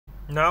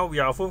Now we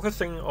are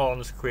focusing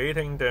on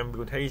creating the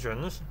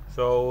mutations.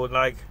 So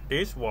like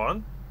this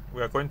one,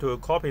 we are going to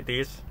copy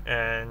this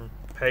and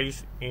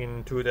paste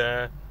into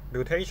the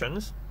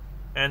mutations.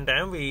 And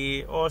then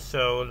we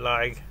also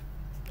like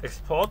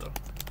export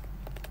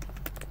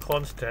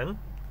constant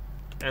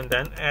and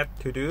then add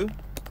to do.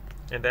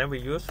 And then we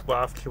use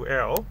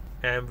GraphQL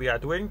and we are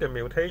doing the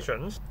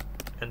mutations.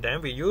 And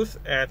then we use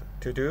add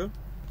to do.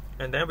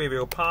 And then we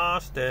will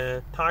pass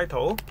the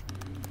title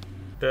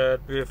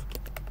with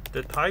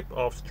the type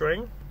of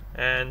string,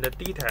 and the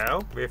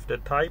detail with the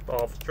type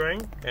of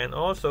string, and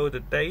also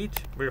the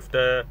date with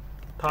the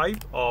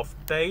type of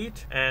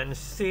date. And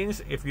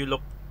since if you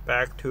look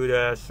back to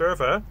the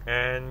server,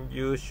 and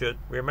you should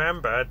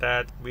remember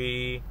that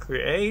we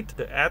create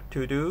the add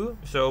to do,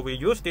 so we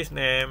use this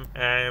name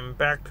and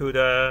back to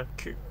the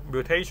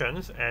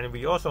mutations, and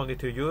we also need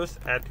to use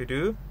add to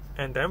do.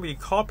 And then we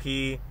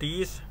copy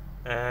these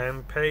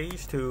and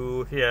paste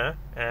to here,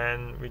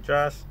 and we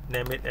just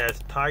name it as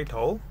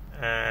title,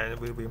 and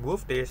we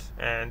remove this,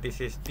 and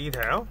this is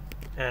detail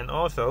and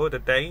also the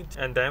date.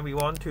 And then we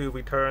want to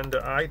return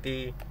the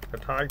ID, the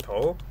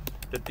title,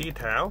 the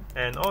detail,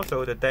 and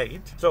also the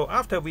date. So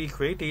after we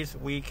create this,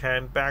 we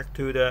can back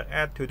to the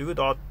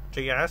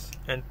addtodo.js,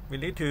 and we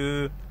need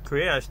to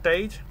create a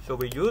state. So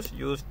we use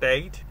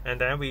date, and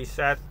then we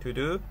set to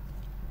do,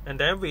 and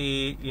then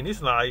we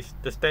initialize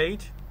the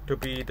state to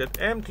be the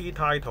empty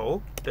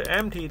title, the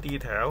empty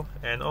detail,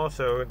 and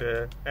also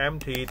the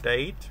empty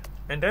date.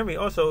 And then we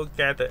also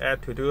get the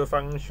add to do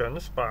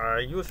functions by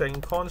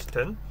using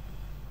constant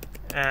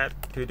add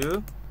to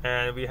do,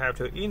 and we have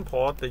to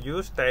import the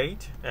use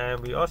state, and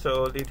we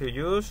also need to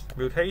use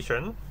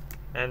mutation,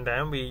 and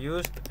then we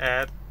use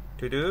add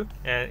to do,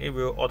 and it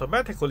will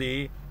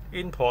automatically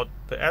import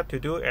the add to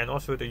do and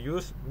also the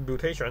use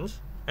mutations.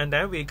 And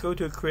then we go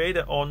to create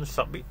the on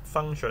submit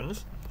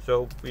functions.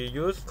 So we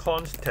use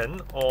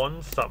constant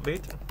on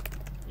submit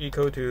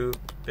equal to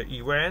the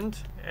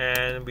event,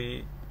 and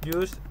we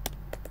use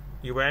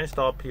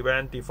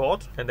events.prevent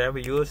default, and then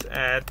we use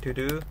add to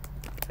do,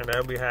 and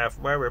then we have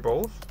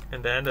variables,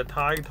 and then the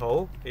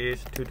title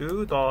is to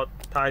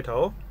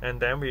do.title, and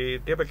then we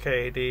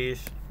duplicate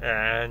this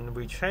and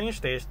we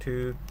change this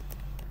to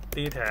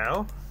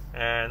detail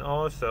and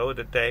also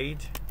the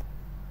date.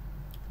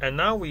 And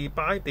now we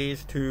bind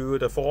this to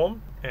the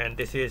form, and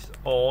this is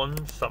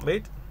on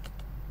submit,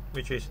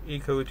 which is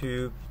equal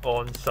to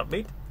on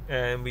submit.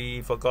 And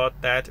we forgot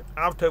that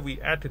after we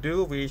add to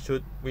do, we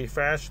should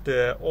refresh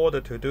the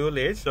order to do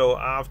list. So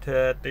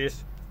after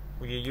this,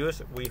 we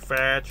use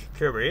refetch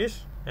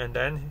queries, and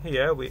then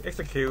here we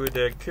execute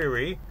the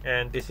query,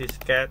 and this is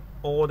get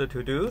order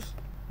to dos.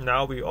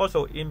 Now we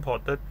also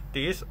imported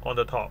this on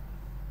the top,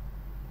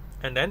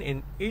 and then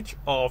in each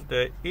of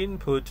the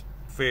input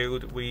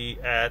field we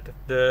add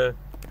the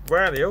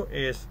value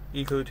is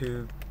equal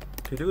to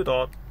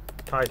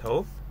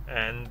do.title,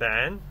 and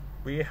then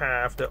we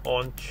have the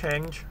on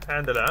change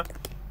handler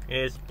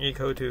is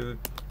equal to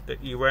the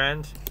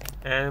event,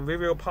 and we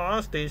will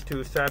pass this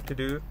to set to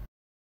do.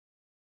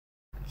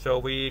 So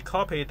we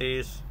copy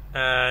this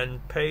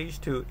and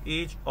paste to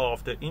each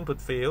of the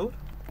input field,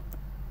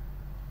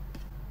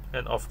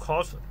 and of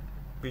course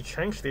we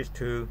change this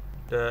to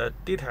the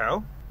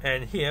detail,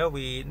 and here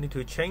we need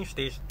to change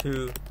this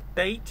to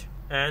date,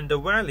 and the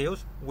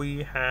values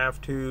we have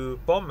to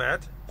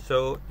format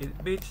so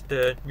it meets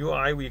the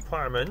UI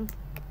requirement.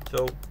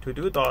 So to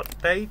do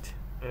 .date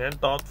and then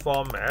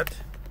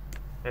 .format,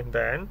 and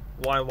then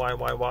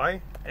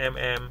YYYY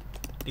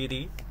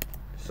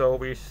So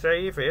we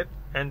save it,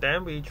 and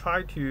then we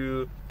try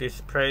to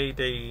display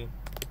the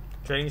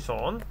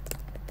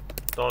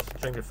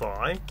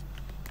JSON.stringify,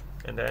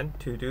 and then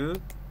to do.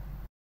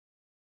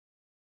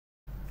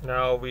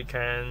 Now we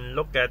can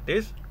look at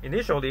this.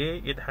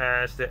 Initially, it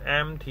has the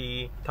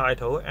empty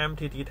title,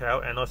 empty detail,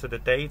 and also the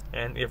date.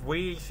 And if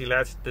we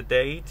select the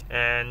date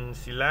and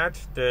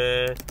select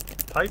the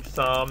type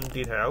sum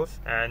details,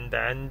 and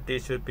then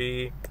this should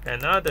be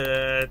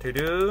another to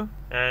do,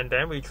 and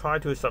then we try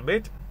to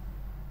submit,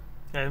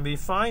 and we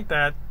find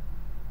that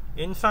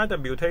inside the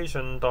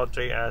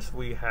mutation.js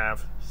we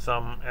have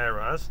some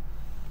errors,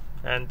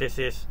 and this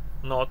is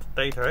not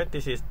data,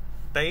 this is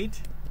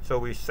date. So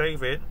we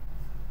save it.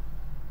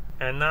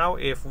 And now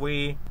if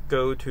we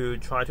go to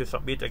try to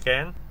submit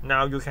again,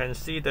 now you can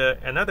see the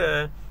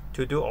another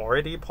to do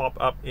already pop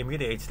up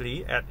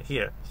immediately at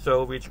here.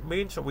 So which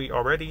means we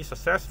already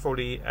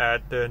successfully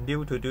add the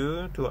new to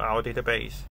do to our database.